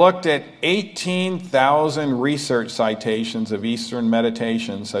they looked at 18,000 research citations of Eastern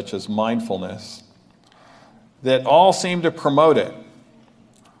meditation, such as mindfulness, that all seem to promote it,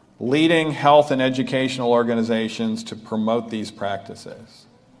 leading health and educational organizations to promote these practices.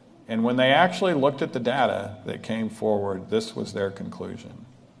 And when they actually looked at the data that came forward, this was their conclusion.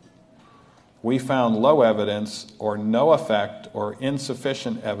 We found low evidence or no effect or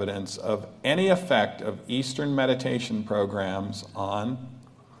insufficient evidence of any effect of Eastern meditation programs on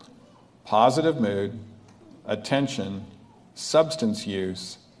positive mood, attention, substance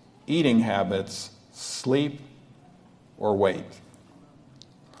use, eating habits, sleep, or weight.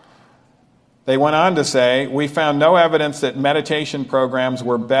 They went on to say, we found no evidence that meditation programs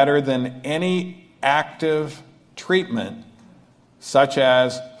were better than any active treatment, such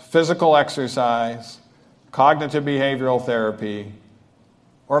as physical exercise, cognitive behavioral therapy,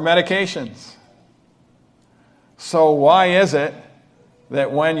 or medications. So why is it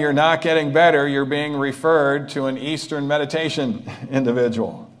that when you're not getting better, you're being referred to an Eastern meditation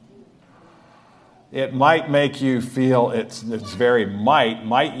individual? It might make you feel, it's very might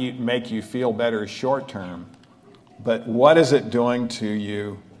make you feel better short term, but what is it doing to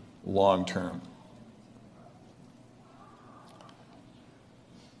you long term?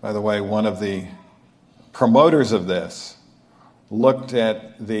 By the way, one of the promoters of this looked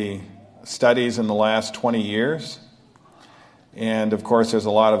at the studies in the last 20 years. And of course, there's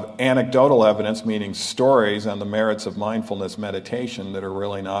a lot of anecdotal evidence, meaning stories on the merits of mindfulness meditation that are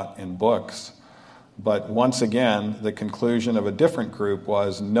really not in books. But once again, the conclusion of a different group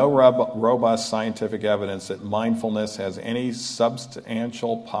was no robust scientific evidence that mindfulness has any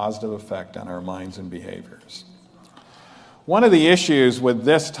substantial positive effect on our minds and behaviors. One of the issues with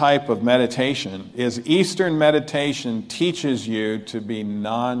this type of meditation is Eastern meditation teaches you to be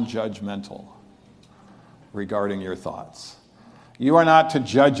non-judgmental regarding your thoughts. You are not to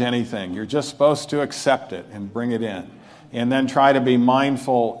judge anything. You're just supposed to accept it and bring it in, and then try to be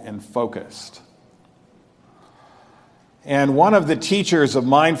mindful and focused. And one of the teachers of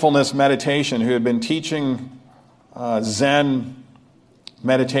mindfulness meditation who had been teaching Zen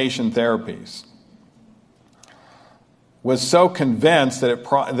meditation therapies was so convinced that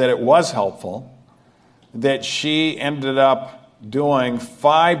it was helpful that she ended up doing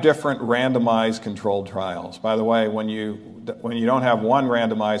 5 different randomized controlled trials. By the way, when you don't have one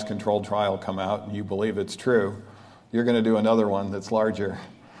randomized controlled trial come out and you believe it's true, you're going to do another one that's larger.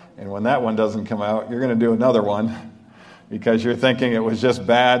 And when that one doesn't come out, you're going to do another one because you're thinking it was just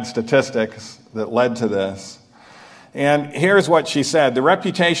bad statistics that led to this. And here's what she said: the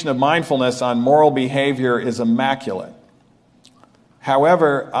reputation of mindfulness on moral behavior is immaculate.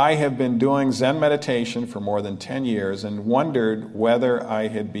 However, I have been doing Zen meditation for more than 10 years and wondered whether I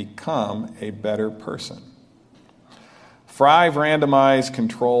had become a better person. 5 randomized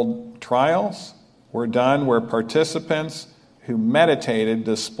controlled trials were done where participants who meditated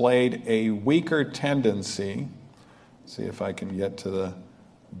displayed a weaker tendency. See if I can get to the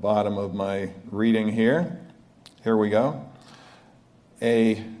bottom of my reading here. Here we go.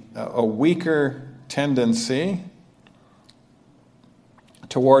 A weaker tendency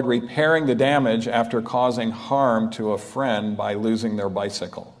toward repairing the damage after causing harm to a friend by losing their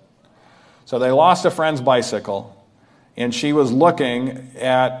bicycle. So they lost a friend's bicycle, and she was looking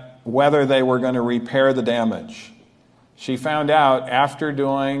at whether they were going to repair the damage. She found out after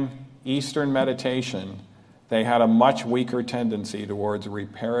doing Eastern meditation, they had a much weaker tendency towards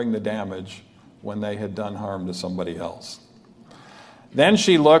repairing the damage when they had done harm to somebody else. Then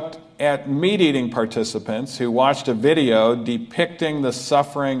she looked at meat-eating participants who watched a video depicting the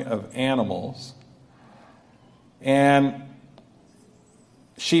suffering of animals, And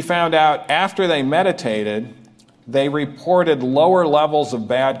she found out after they meditated, they reported lower levels of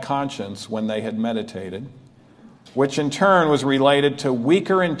bad conscience when they had meditated, which in turn was related to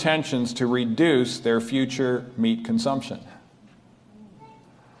weaker intentions to reduce their future meat consumption.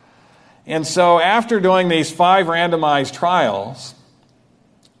 And so after doing these 5 randomized trials,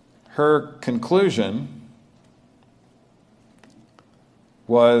 her conclusion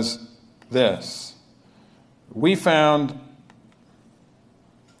was this. We found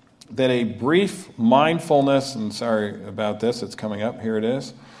that a brief mindfulness, and sorry about this, it's coming up, here it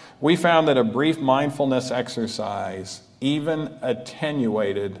is. We found that a brief mindfulness exercise even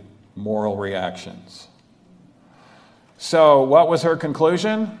attenuated moral reactions. So what was her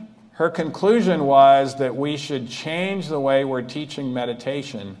conclusion? Her conclusion was that we should change the way we're teaching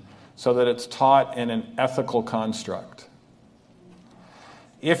meditation so that it's taught in an ethical construct.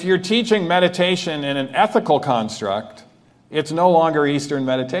 If you're teaching meditation in an ethical construct, it's no longer Eastern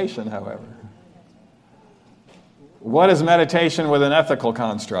meditation, however. What is meditation with an ethical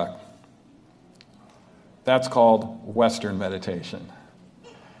construct? That's called Western meditation.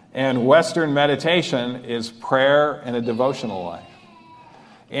 And Western meditation is prayer and a devotional life.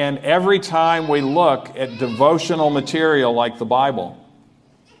 And every time we look at devotional material like the Bible,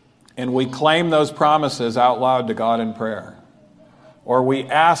 and we claim those promises out loud to God in prayer, or we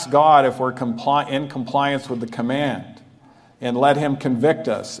ask God if we're in compliance with the command, and let Him convict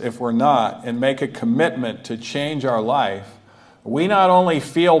us if we're not, and make a commitment to change our life, we not only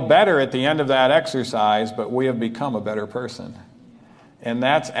feel better at the end of that exercise, but we have become a better person. And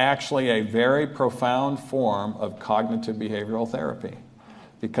that's actually a very profound form of cognitive behavioral therapy.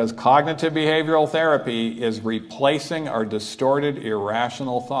 Because cognitive behavioral therapy is replacing our distorted,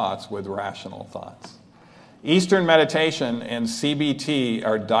 irrational thoughts with rational thoughts. Eastern meditation and CBT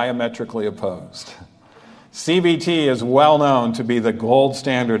are diametrically opposed. CBT is well known to be the gold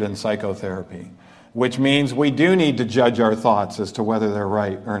standard in psychotherapy, which means we do need to judge our thoughts as to whether they're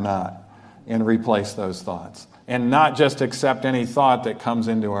right or not and replace those thoughts. And not just accept any thought that comes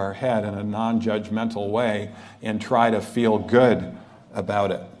into our head in a non-judgmental way and try to feel good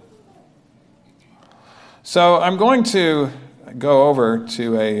about it. So I'm going to go over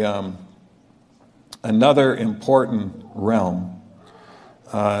to another important realm.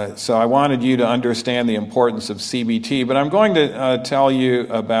 So I wanted you to understand the importance of CBT, but I'm going to tell you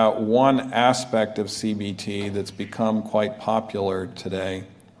about one aspect of CBT that's become quite popular today,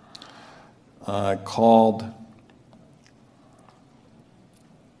 called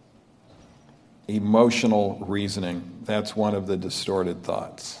emotional reasoning. That's one of the distorted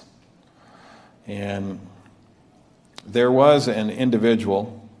thoughts. And there was an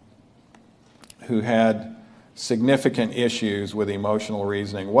individual who had significant issues with emotional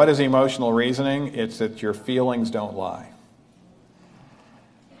reasoning. What is emotional reasoning? It's that your feelings don't lie.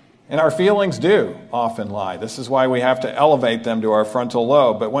 And our feelings do often lie. This is why we have to elevate them to our frontal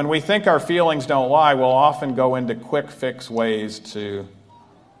lobe. But when we think our feelings don't lie, we'll often go into quick fix ways to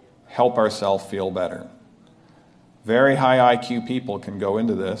help ourselves feel better. Very high IQ people can go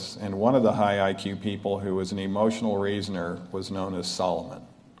into this, and one of the high IQ people who was an emotional reasoner was known as Solomon.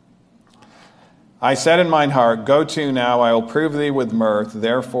 I said in mine heart, go to now, I will prove thee with mirth,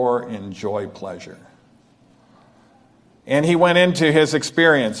 therefore enjoy pleasure. And he went into his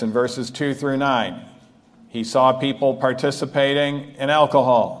experience in verses 2 through 9. He saw people participating in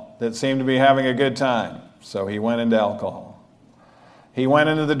alcohol that seemed to be having a good time, so he went into alcohol. He went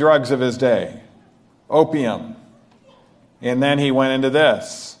into the drugs of his day, opium. And then he went into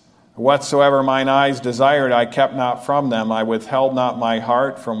this. Whatsoever mine eyes desired, I kept not from them. I withheld not my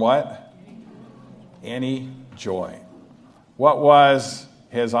heart from what? Any joy. What was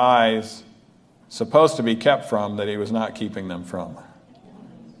his eyes supposed to be kept from that he was not keeping them from?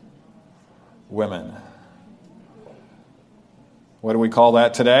 Women. What do we call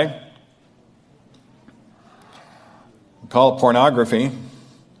that today? We call it pornography.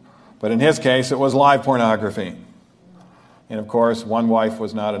 But in his case, it was live pornography. And of course, 1 wife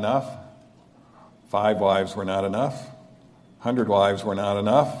was not enough. 5 wives were not enough. 100 wives were not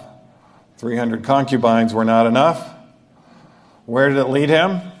enough. 300 concubines were not enough. Where did it lead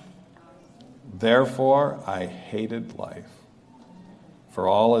him? Therefore, I hated life, for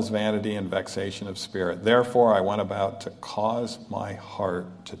all is vanity and vexation of spirit. Therefore, I went about to cause my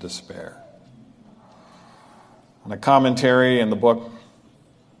heart to despair. In a commentary in the book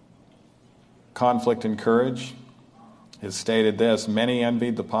Conflict and Courage, is stated this: many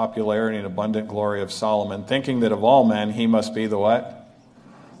envied the popularity and abundant glory of Solomon, thinking that of all men he must be the what?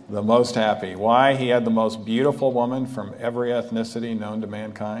 The most happy. Why? He had the most beautiful woman from every ethnicity known to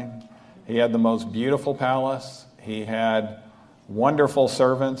mankind. He had the most beautiful palace. He had wonderful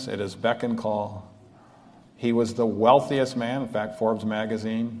servants at his beck and call. He was the wealthiest man. In fact, Forbes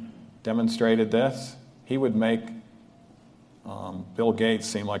magazine demonstrated this. He would make Bill Gates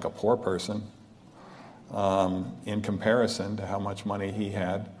seem like a poor person in comparison to how much money he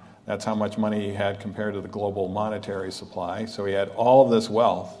had. That's how much money he had compared to the global monetary supply. So he had all of this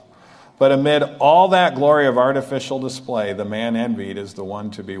wealth. But amid all that glory of artificial display, the man envied is the one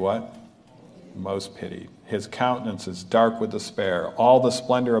to be what? Most pitied. His countenance is dark with despair. All the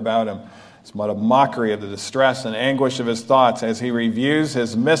splendor about him is but a mockery of the distress and anguish of his thoughts as he reviews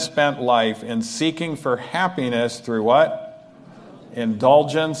his misspent life in seeking for happiness through what?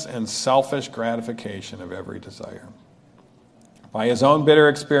 Indulgence and selfish gratification of every desire. By his own bitter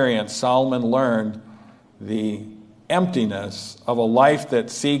experience, Solomon learned the emptiness of a life that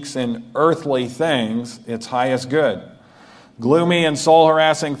seeks in earthly things its highest good. Gloomy and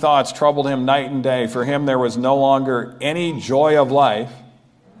soul-harassing thoughts troubled him night and day. For him, there was no longer any joy of life.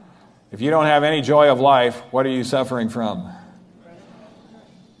 If you don't have any joy of life, what are you suffering from?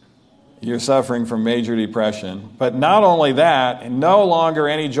 You're suffering from major depression. But not only that, and no longer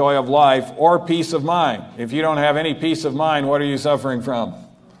any joy of life or peace of mind. If you don't have any peace of mind, what are you suffering from?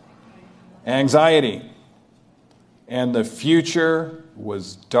 Anxiety. And the future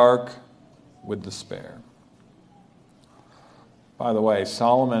was dark with despair. By the way,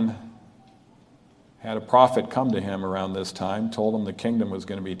 Solomon had a prophet come to him around this time, told him the kingdom was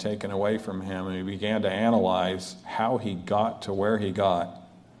going to be taken away from him, and he began to analyze how he got to where he got,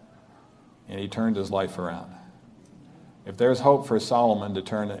 and he turned his life around. If there's hope for Solomon to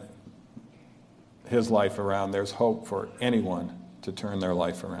turn his life around, there's hope for anyone to turn their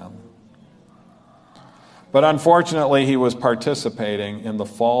life around. But unfortunately, he was participating in the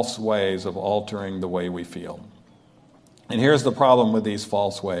false ways of altering the way we feel. And here's the problem with these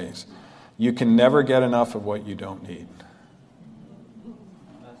false ways. You can never get enough of what you don't need.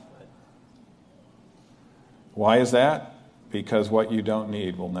 Why is that? Because what you don't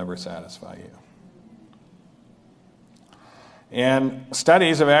need will never satisfy you. And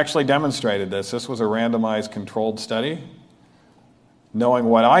studies have actually demonstrated this. This was a randomized controlled study. Knowing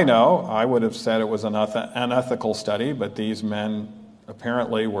what I know, I would have said it was an unethical study, but these men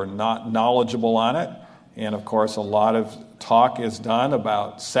apparently were not knowledgeable on it. And of course, a lot of talk is done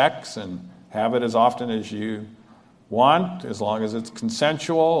about sex, and have it as often as you want, as long as it's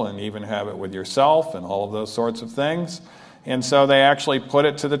consensual, and even have it with yourself and all of those sorts of things. And so they actually put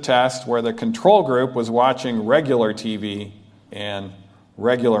it to the test where the control group was watching regular TV and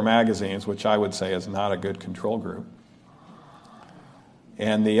regular magazines, which I would say is not a good control group.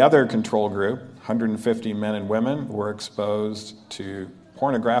 And the other control group, 150 men and women, were exposed to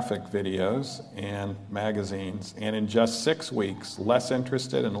pornographic videos and magazines, and in just 6 weeks, less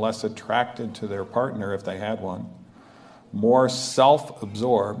interested and less attracted to their partner if they had one, more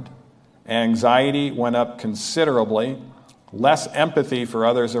self-absorbed, anxiety went up considerably, less empathy for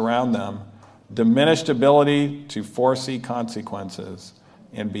others around them, diminished ability to foresee consequences,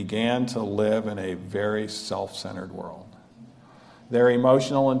 and began to live in a very self-centered world. Their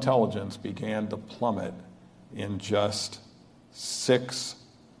emotional intelligence began to plummet in just 6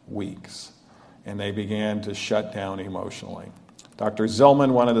 weeks, and they began to shut down emotionally. Dr.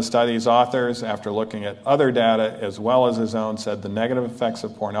 Zillman, one of the study's authors, after looking at other data as well as his own, said the negative effects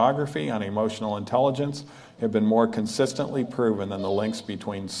of pornography on emotional intelligence have been more consistently proven than the links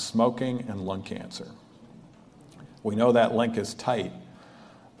between smoking and lung cancer. We know that link is tight,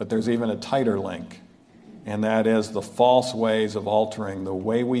 but there's even a tighter link, and that is the false ways of altering the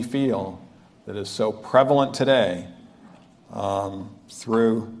way we feel that is so prevalent today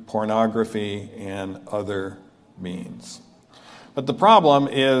through pornography and other means. But the problem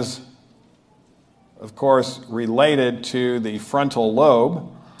is, of course, related to the frontal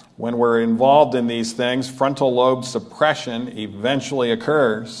lobe. When we're involved in these things, frontal lobe suppression eventually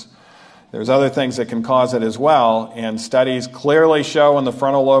occurs. There's other things that can cause it as well, and studies clearly show when the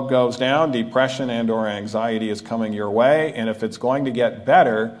frontal lobe goes down, depression and or anxiety is coming your way, and if it's going to get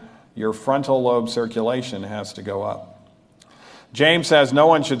better, your frontal lobe circulation has to go up. James says no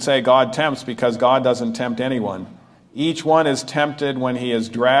one should say God tempts because God doesn't tempt anyone. Each one is tempted when he is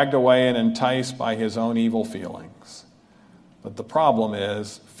dragged away and enticed by his own evil feelings. But the problem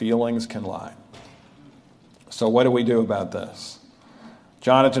is feelings can lie. So what do we do about this?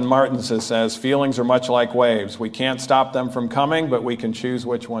 Jonathan Martin says, feelings are much like waves. We can't stop them from coming, but we can choose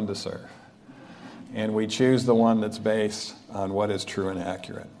which one to serve. And we choose the one that's based on what is true and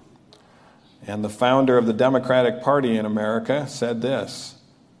accurate. And the founder of the Democratic Party in America said this: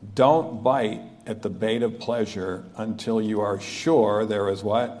 don't bite at the bait of pleasure until you are sure there is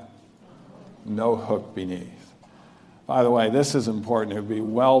what? No hook beneath. By the way, this is important. It would be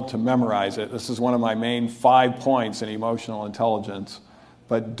well to memorize it. This is one of my main 5 points in emotional intelligence.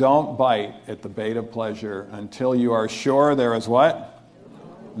 But don't bite at the bait of pleasure until you are sure there is what?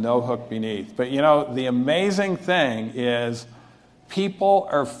 No hook beneath. But the amazing thing is people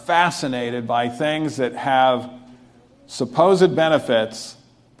are fascinated by things that have supposed benefits,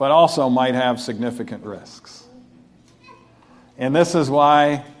 but also might have significant risks. And this is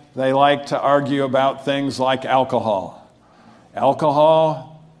why they like to argue about things like alcohol.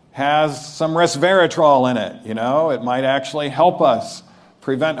 Alcohol has some resveratrol in it, It might actually help us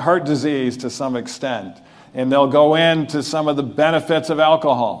prevent heart disease to some extent. And they'll go into some of the benefits of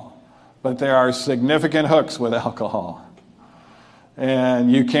alcohol. But there are significant hooks with alcohol.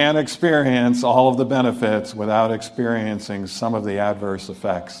 And you can't experience all of the benefits without experiencing some of the adverse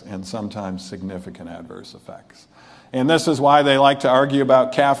effects, and sometimes significant adverse effects. And this is why they like to argue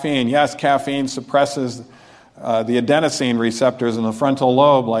about caffeine. Yes, caffeine suppresses the adenosine receptors in the frontal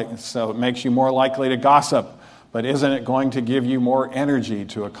lobe, so it makes you more likely to gossip. But isn't it going to give you more energy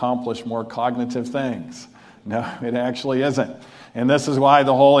to accomplish more cognitive things? No, it actually isn't. And this is why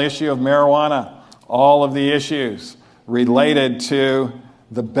the whole issue of marijuana, all of the issues related to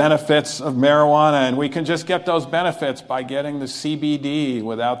the benefits of marijuana, and we can just get those benefits by getting the CBD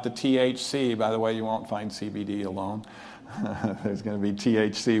without the THC. By the way, you won't find CBD alone. There's going to be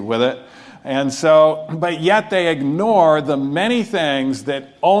THC with it. And so, but yet they ignore the many things that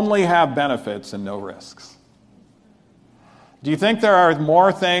only have benefits and no risks. Do you think there are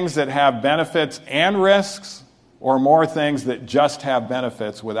more things that have benefits and risks, or more things that just have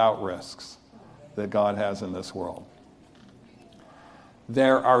benefits without risks that God has in this world?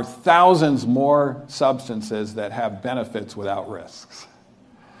 There are thousands more substances that have benefits without risks.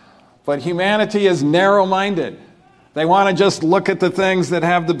 But humanity is narrow-minded. They want to just look at the things that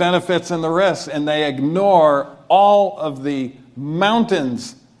have the benefits and the risks, and they ignore all of the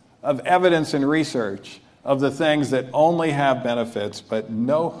mountains of evidence and research of the things that only have benefits but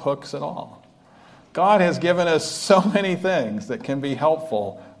no hooks at all. God has given us so many things that can be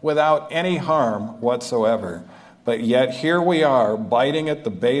helpful without any harm whatsoever. But yet here we are biting at the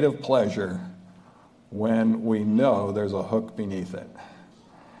bait of pleasure when we know there's a hook beneath it.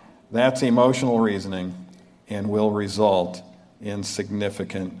 That's emotional reasoning and will result in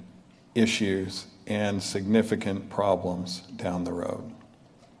significant issues and significant problems down the road.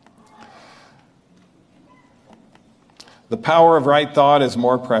 The power of right thought is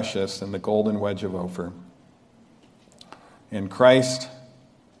more precious than the golden wedge of Ophir. And Christ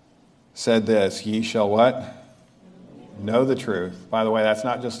said this, ye shall what? Know the truth. By the way, that's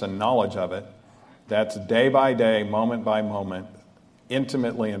not just a knowledge of it. That's day by day, moment by moment,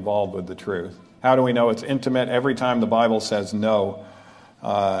 intimately involved with the truth. How do we know it's intimate? Every time the Bible says know,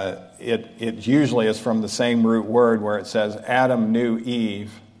 it usually is from the same root word where it says Adam knew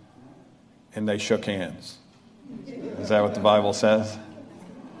Eve and they shook hands. Is that what the Bible says?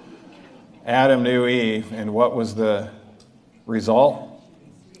 Adam knew Eve, and what was the result?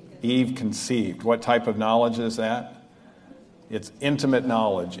 Eve conceived. What type of knowledge is that? It's intimate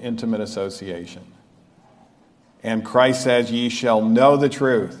knowledge, intimate association. And Christ says, ye shall know the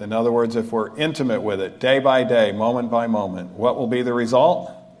truth. In other words, if we're intimate with it, day by day, moment by moment, what will be the result?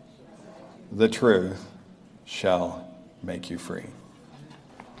 The truth shall make you free.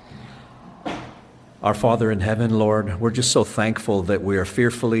 Our Father in heaven, Lord, we're just so thankful that we are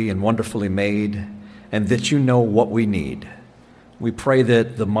fearfully and wonderfully made, and that you know what we need. We pray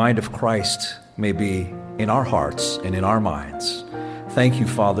that the mind of Christ may be in our hearts and in our minds. Thank you,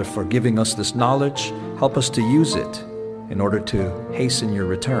 Father, for giving us this knowledge. Help us to use it in order to hasten your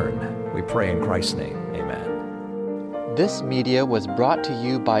return. We pray in Christ's name. Amen. This media was brought to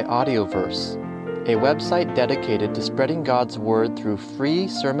you by Audioverse, a website dedicated to spreading God's Word through free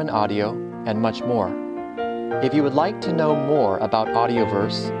sermon audio and much more. If you would like to know more about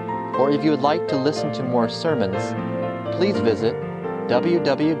Audioverse, or if you would like to listen to more sermons, please visit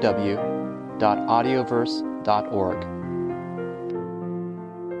www.audioverse.org.